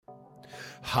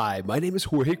Hi, my name is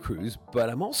Jorge Cruz, but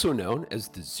I'm also known as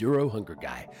the Zero Hunger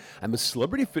Guy. I'm a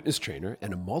celebrity fitness trainer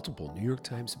and a multiple New York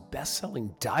Times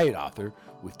best-selling diet author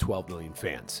with 12 million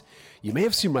fans. You may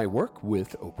have seen my work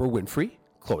with Oprah Winfrey,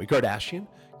 Khloe Kardashian,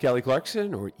 Kelly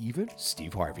Clarkson, or even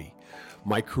Steve Harvey.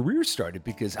 My career started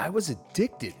because I was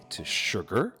addicted to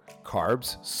sugar,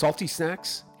 carbs, salty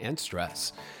snacks, and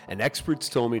stress. And experts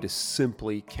told me to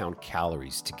simply count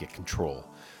calories to get control.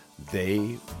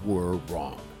 They were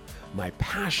wrong. My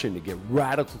passion to get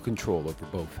radical control over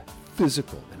both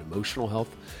physical and emotional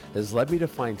health has led me to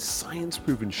find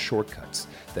science-proven shortcuts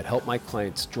that help my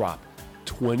clients drop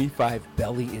 25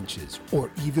 belly inches or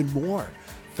even more,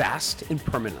 fast and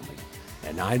permanently.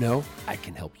 And I know I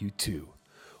can help you too.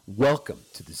 Welcome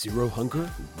to the Zero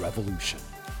Hunger Revolution.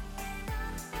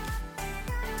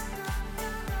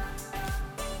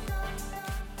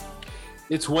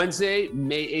 It's Wednesday,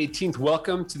 May 18th.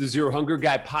 Welcome to the Zero Hunger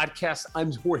Guy podcast.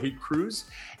 I'm Jorge Cruz,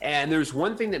 and there's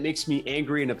one thing that makes me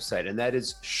angry and upset, and that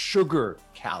is sugar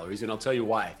calories, and I'll tell you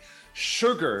why.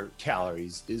 Sugar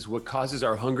calories is what causes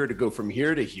our hunger to go from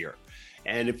here to here.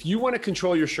 And if you want to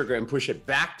control your sugar and push it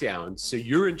back down so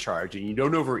you're in charge and you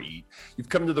don't overeat, you've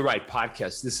come to the right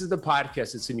podcast. This is the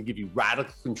podcast that's going to give you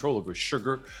radical control over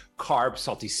sugar, carbs,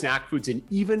 salty snack foods, and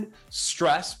even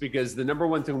stress, because the number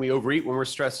one thing we overeat when we're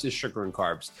stressed is sugar and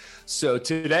carbs. So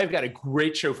today I've got a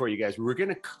great show for you guys. We're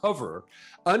going to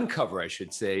uncover,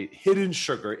 hidden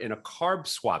sugar in a carb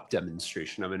swap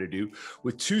demonstration I'm going to do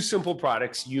with two simple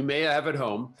products you may have at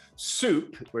home.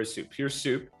 Soup. Where's soup? Here's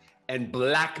soup. And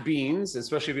black beans,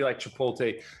 especially if you like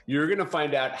Chipotle. You're gonna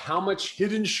find out how much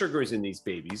hidden sugar is in these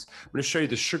babies. I'm gonna show you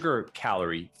the sugar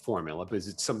calorie formula because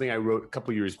it's something I wrote a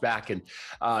couple years back. And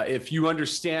if you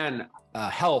understand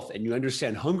health and you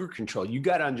understand hunger control, you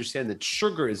got to understand that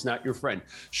sugar is not your friend.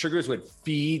 Sugar is what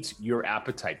feeds your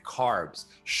appetite. Carbs,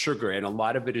 sugar, and a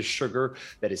lot of it is sugar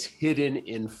that is hidden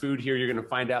in food. Here, you're going to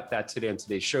find out that today on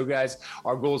today's show, guys.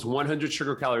 Our goal is 100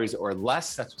 sugar calories or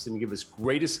less. That's what's going to give us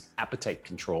greatest appetite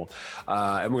control.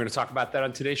 And we're going to talk about that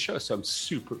on today's show. So I'm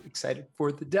super excited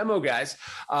for the demo, guys.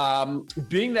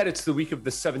 Being that it's the week of the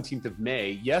 17th of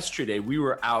May, yesterday we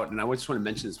were out, and I just want to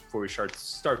mention this before we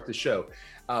start the show.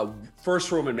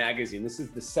 First Roman Magazine. This is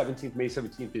the May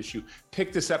 17th issue.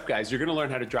 Pick this up, guys. You're going to learn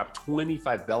how to drop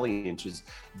 25 belly inches.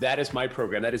 That is my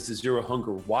program. That is the Zero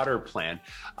Hunger Water Plan.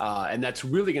 And that's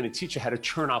really going to teach you how to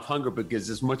turn off hunger, because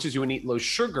as much as you want to eat low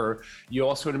sugar, you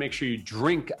also want to make sure you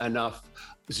drink enough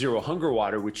Zero Hunger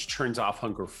water, which turns off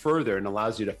hunger further and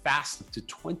allows you to fast up to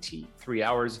 23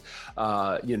 hours,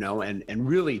 and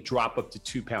really drop up to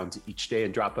 2 pounds each day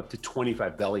and drop up to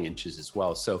 25 belly inches as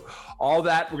well. So all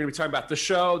that, we're going to be talking about the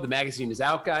show. The magazine is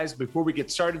out, guys. Before we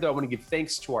get started, though, I want to give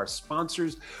thanks to our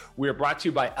sponsors. We are brought to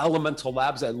you by Elemental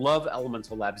Labs. I love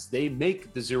Elemental Labs. They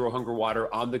make the Zero Hunger water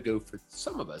on the go for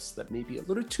some of us that may be a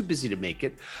little too busy to make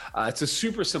it. It's a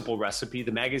super simple recipe.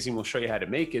 The magazine will show you how to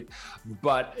make it.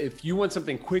 But if you want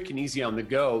something quick and easy on the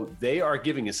go, they are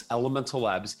giving us, Elemental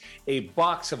Labs, a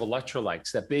box of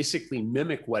electrolytes that basically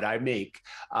mimic what I make.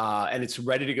 And it's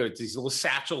ready to go. It's these little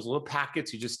satchels, little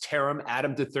packets. You just tear them, add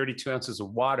them to 32 ounces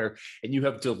of water, and you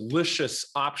have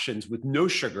delicious options with no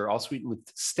sugar, all sweetened with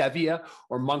stevia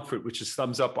or monk fruit, which is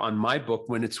thumbs up on my book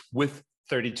when it's with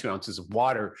 32 ounces of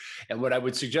water. And what I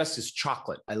would suggest is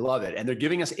chocolate. I love it. And they're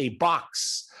giving us a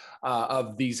box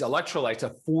of these electrolytes,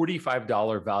 a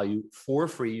 $45 value for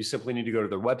free. You simply need to go to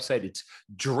their website. It's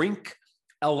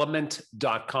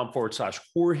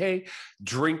drinkelement.com/Jorge,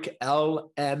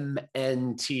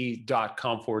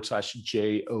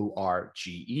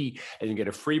 drinklmnt.com/JORGE. And you get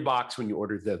a free box when you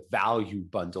order the value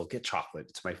bundle. Get chocolate.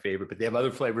 It's my favorite, but they have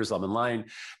other flavors, lemon lime.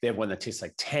 They have one that tastes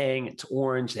like Tang. It's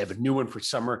orange. They have a new one for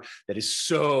summer that is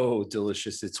so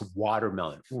delicious. It's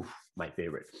watermelon. Ooh, my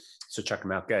favorite. So check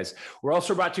them out, guys. We're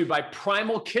also brought to you by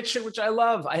Primal Kitchen, which I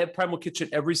love. I have Primal Kitchen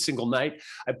every single night.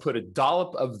 I put a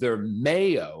dollop of their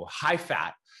mayo, high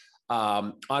fat,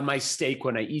 on my steak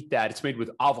when I eat that. It's made with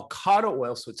avocado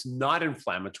oil, so it's not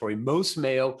inflammatory. Most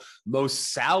mayo,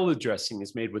 most salad dressing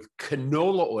is made with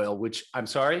canola oil, which, I'm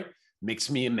sorry,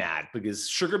 makes me mad, because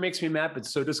sugar makes me mad, but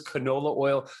so does canola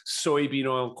oil, soybean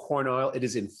oil, corn oil. It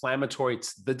is inflammatory.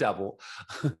 It's the devil.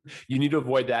 You need to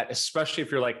avoid that, especially if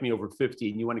you're like me, over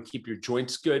 50, and you want to keep your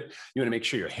joints good. You want to make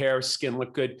sure your hair, skin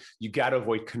look good. You got to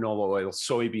avoid canola oil,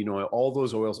 soybean oil. All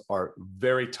those oils are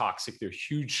very toxic. They're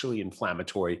hugely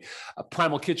inflammatory.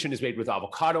 Primal Kitchen is made with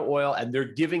avocado oil, and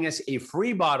they're giving us a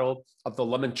free bottle of the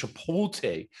lemon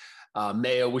chipotle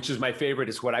mayo, which is my favorite.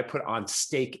 Is what I put on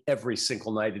steak every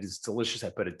single night. It is delicious. I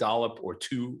put a dollop or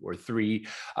 2 or 3,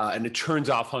 and it turns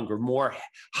off hunger. More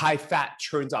high fat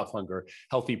turns off hunger.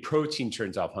 Healthy protein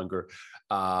turns off hunger.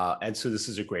 And so this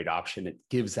is a great option. It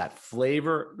gives that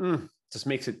flavor, just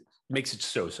makes it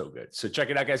so good. So check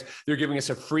it out, guys. They're giving us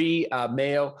a free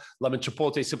mayo lemon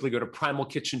chipotle. Simply go to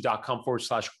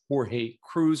primalkitchen.com/Jorge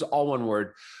Cruz, all one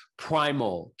word,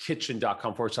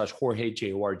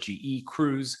 primalkitchen.com/Jorge, Jorge Cruz,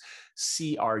 Cruise.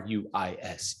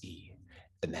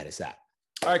 And that is that.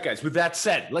 All right, guys, with that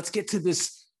said, let's get to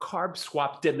this carb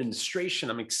swap demonstration.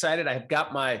 I'm excited. I've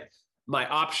got my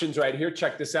options right here.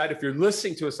 Check this out. If you're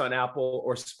listening to us on Apple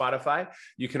or Spotify,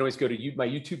 you can always go to my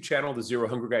YouTube channel, the Zero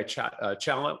Hunger Guy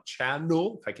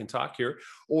channel, if I can talk here,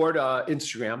 or to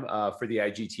Instagram for the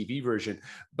IGTV version.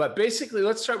 But basically,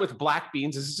 let's start with black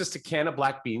beans. This is just a can of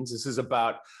black beans. This is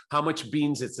about how much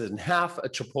beans it's in half a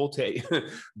Chipotle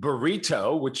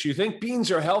burrito, which you think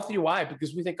beans are healthy. Why?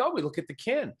 Because we think, we look at the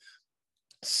can.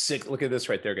 Look at this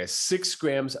right there, guys. 6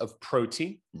 grams of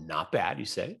protein. Not bad, you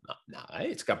say. No,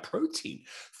 it's got protein.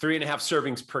 3.5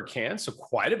 servings per can, so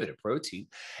quite a bit of protein.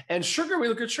 And sugar, we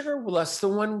look at sugar, less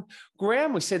than 1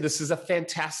 gram. We say this is a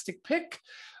fantastic pick.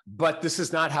 But this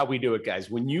is not how we do it,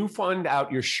 guys. When you find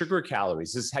out your sugar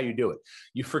calories, this is how you do it.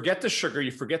 You forget the sugar,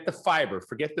 you forget the fiber,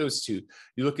 forget those two.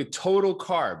 You look at total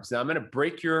carbs. Now I'm going to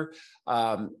break your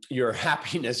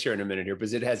happiness here in a minute here,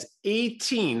 because it has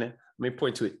 18. Let me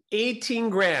point to it. 18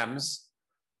 grams.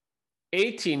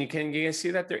 18. You can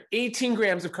see that there? 18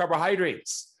 grams of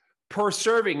carbohydrates per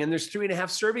serving, and there's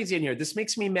 3.5 servings in here. This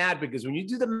makes me mad because when you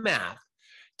do the math,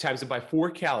 times it by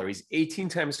 4 calories, 18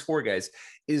 times 4, guys,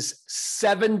 is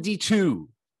 72.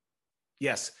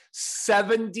 Yes,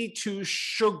 72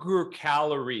 sugar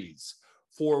calories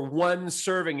for 1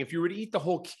 serving. If you were to eat the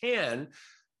whole can,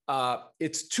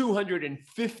 it's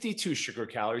 252 sugar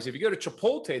calories. If you go to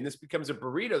Chipotle and this becomes a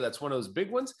burrito, that's one of those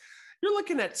big ones, you're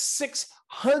looking at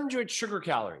 600 sugar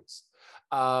calories.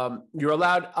 You're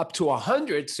allowed up to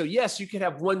 100. So yes, you could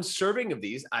have 1 serving of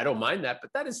these. I don't mind that,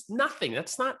 but that is nothing.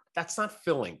 That's not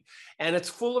filling. And it's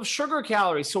full of sugar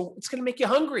calories. So it's going to make you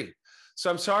hungry. So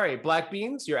I'm sorry, black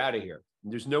beans, you're out of here.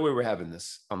 There's no way we're having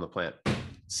this on the plant.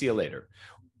 See you later.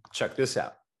 Check this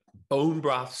out. Bone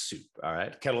broth soup. All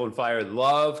right. Kettle and Fire.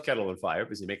 Love Kettle and Fire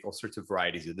because they make all sorts of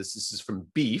varieties of this. This is from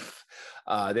beef.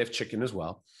 They have chicken as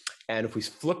well. And if we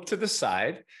flip to the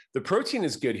side, the protein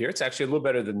is good here. It's actually a little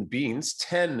better than the beans,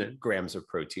 10 grams of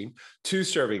protein, 2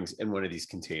 servings in one of these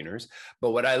containers.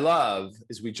 But what I love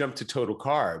is we jump to total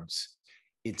carbs.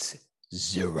 It's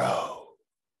 0.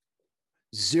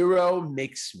 0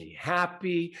 makes me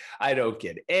happy. I don't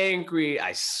get angry.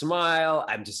 I smile.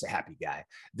 I'm just a happy guy.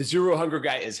 The Zero Hunger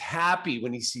Guy is happy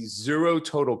when he sees 0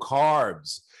 total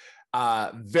carbs.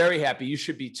 Very happy. You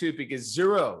should be too, because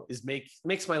 0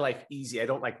 makes my life easy. I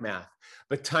don't like math,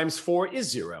 but times 4 is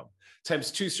 0.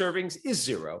 Times 2 servings is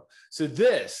 0. So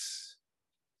this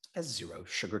has 0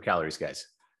 sugar calories, guys.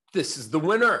 This is the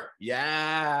winner.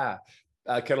 Yeah.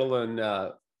 Kettle and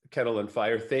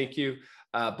Fire. Thank you.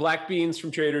 Black beans from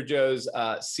Trader Joe's.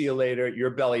 See you later.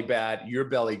 Your belly bad, your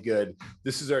belly good.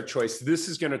 This is our choice. This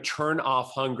is going to turn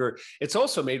off hunger. It's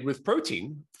also made with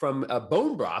protein from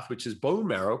bone broth, which is bone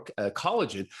marrow,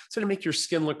 collagen. It's going to make your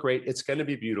skin look great. It's going to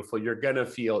be beautiful. You're going to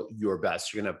feel your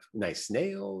best. You're going to have nice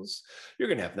nails. You're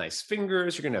going to have nice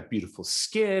fingers. You're going to have beautiful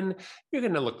skin. You're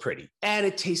going to look pretty. And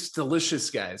it tastes delicious,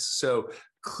 guys. So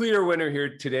clear winner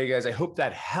here today, guys. I hope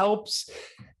that helps.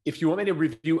 If you want me to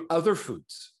review other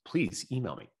foods, please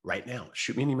email me right now.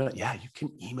 Shoot me an email. Yeah, you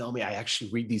can email me. I actually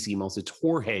read these emails. It's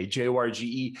Jorge,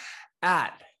 Jorge,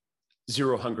 at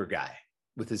Zero Hunger Guy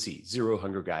with a Z,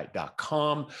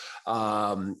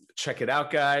 zerohungerguy.com. Check it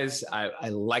out, guys. I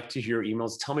like to hear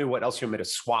emails. Tell me what else you want me to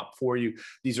swap for you.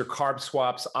 These are carb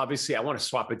swaps. Obviously, I want to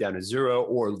swap it down to 0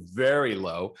 or very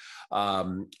low.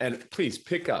 And please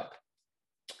pick up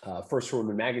First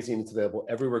Woman magazine. It's available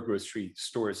everywhere grocery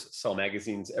stores sell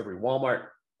magazines, every Walmart,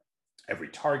 every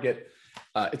Target.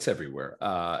 It's everywhere.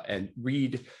 And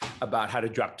read about how to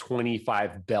drop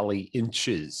 25 belly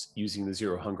inches using the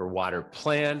Zero Hunger Water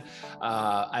Plan.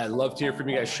 I love to hear from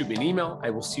you guys. Shoot me an email.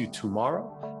 I will see you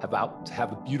tomorrow.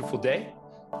 Have a beautiful day.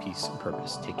 Peace and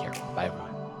purpose. Take care. Bye,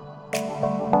 everyone.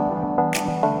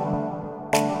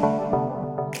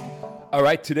 All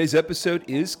right, today's episode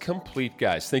is complete,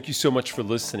 guys. Thank you so much for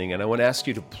listening. And I want to ask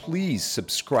you to please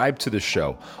subscribe to the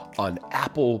show on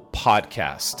Apple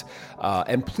Podcast.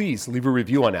 And please leave a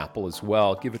review on Apple as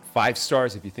well. Give it 5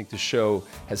 stars if you think the show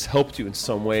has helped you in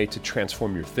some way to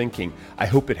transform your thinking. I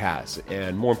hope it has.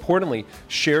 And more importantly,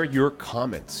 share your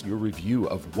comments, your review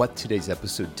of what today's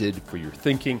episode did for your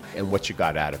thinking and what you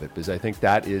got out of it, because I think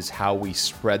that is how we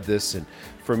spread this. And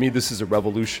for me, this is a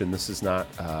revolution. This is not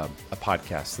a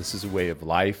podcast. This is a way of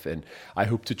life. And I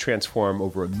hope to transform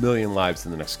over 1 million lives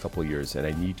in the next couple of years. And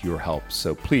I need your help.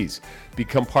 So please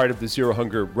become part of the Zero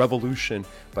Hunger revolution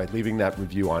by leaving that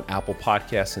review on Apple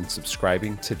Podcasts and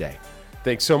subscribing today.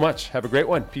 Thanks so much. Have a great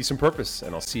one. Peace and purpose.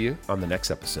 And I'll see you on the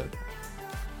next episode.